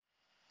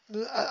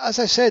as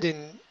I said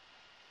in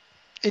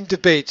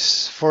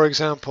debates, for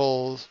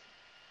example,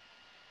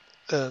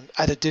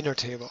 at a dinner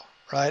table,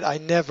 right? I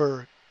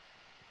never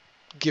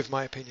give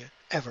my opinion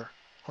ever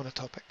on a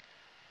topic.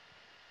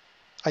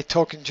 I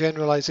talk in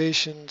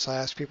generalizations. I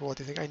ask people what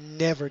they think. I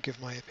never give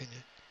my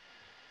opinion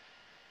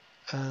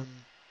um,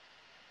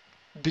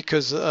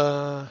 because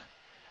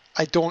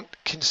I don't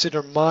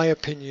consider my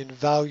opinion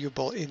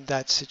valuable in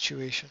that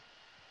situation.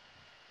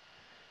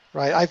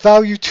 Right? I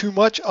value too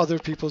much other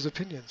people's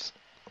opinions.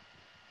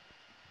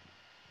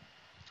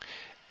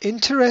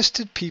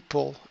 Interested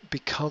people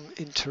become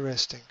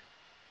interesting.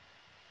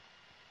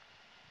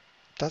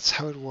 That's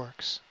how it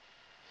works.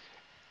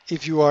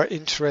 If you are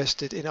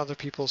interested in other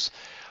people's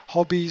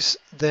hobbies,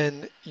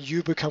 then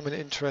you become an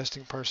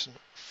interesting person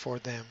for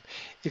them.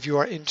 If you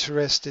are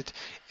interested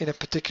in a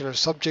particular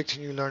subject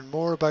and you learn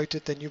more about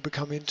it, then you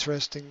become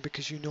interesting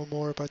because you know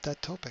more about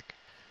that topic.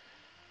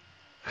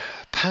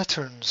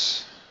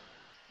 Patterns,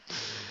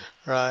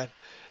 right?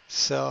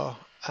 So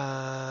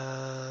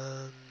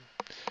um,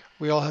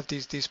 we all have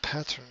these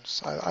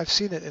patterns. I've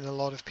seen it in a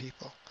lot of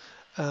people.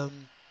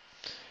 Um,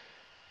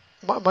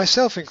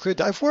 myself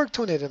included. I've worked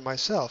on it in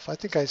myself. I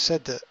think I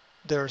said that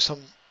there are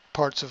some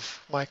parts of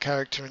my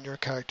character and your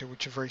character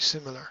which are very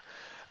similar,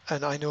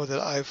 and I know that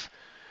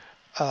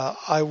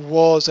I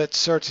was at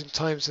certain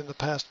times in the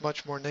past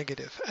much more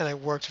negative, and I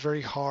worked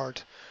very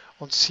hard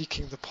on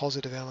seeking the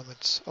positive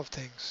elements of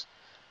things.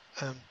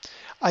 Um,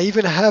 I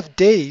even have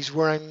days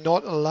where I'm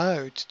not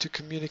allowed to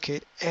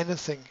communicate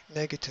anything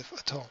negative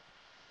at all.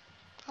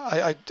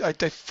 I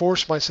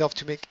force myself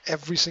to make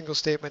every single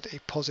statement a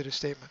positive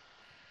statement.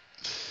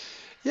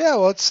 Yeah,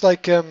 well, it's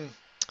like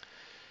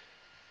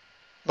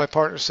my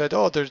partner said,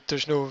 "Oh,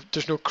 there's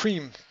no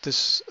cream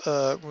this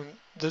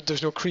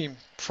there's no cream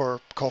for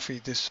coffee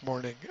this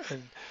morning,"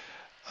 and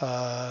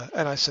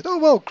I said, "Oh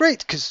well, great,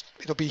 because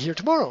it'll be here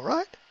tomorrow,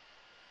 right?"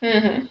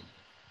 Mhm.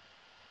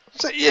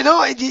 So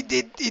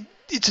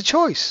it's a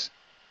choice.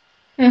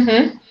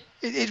 Mhm.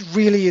 It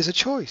really is a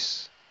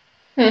choice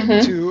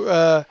Mhm.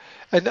 to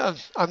and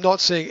I'm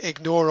not saying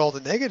ignore all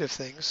the negative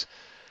things.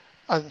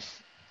 I'm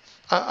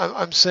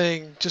I'm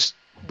saying just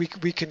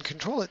we can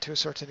control it to a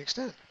certain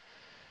extent.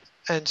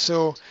 And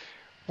so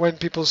when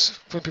people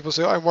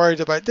say, "Oh, I'm worried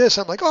about this,"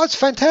 I'm like, "Oh, it's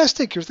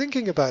fantastic. You're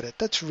thinking about it.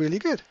 That's really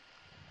good."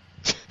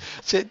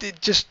 So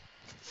just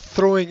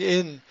throwing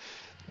in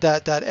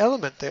that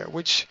element there,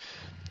 which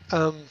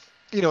um,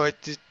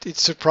 it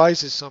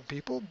surprises some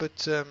people,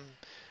 but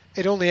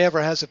it only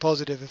ever has a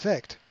positive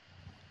effect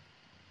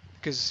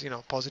because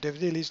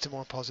positivity leads to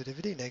more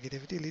positivity,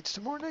 negativity leads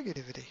to more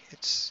negativity.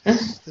 It's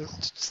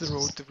the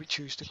road that we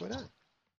choose to go down.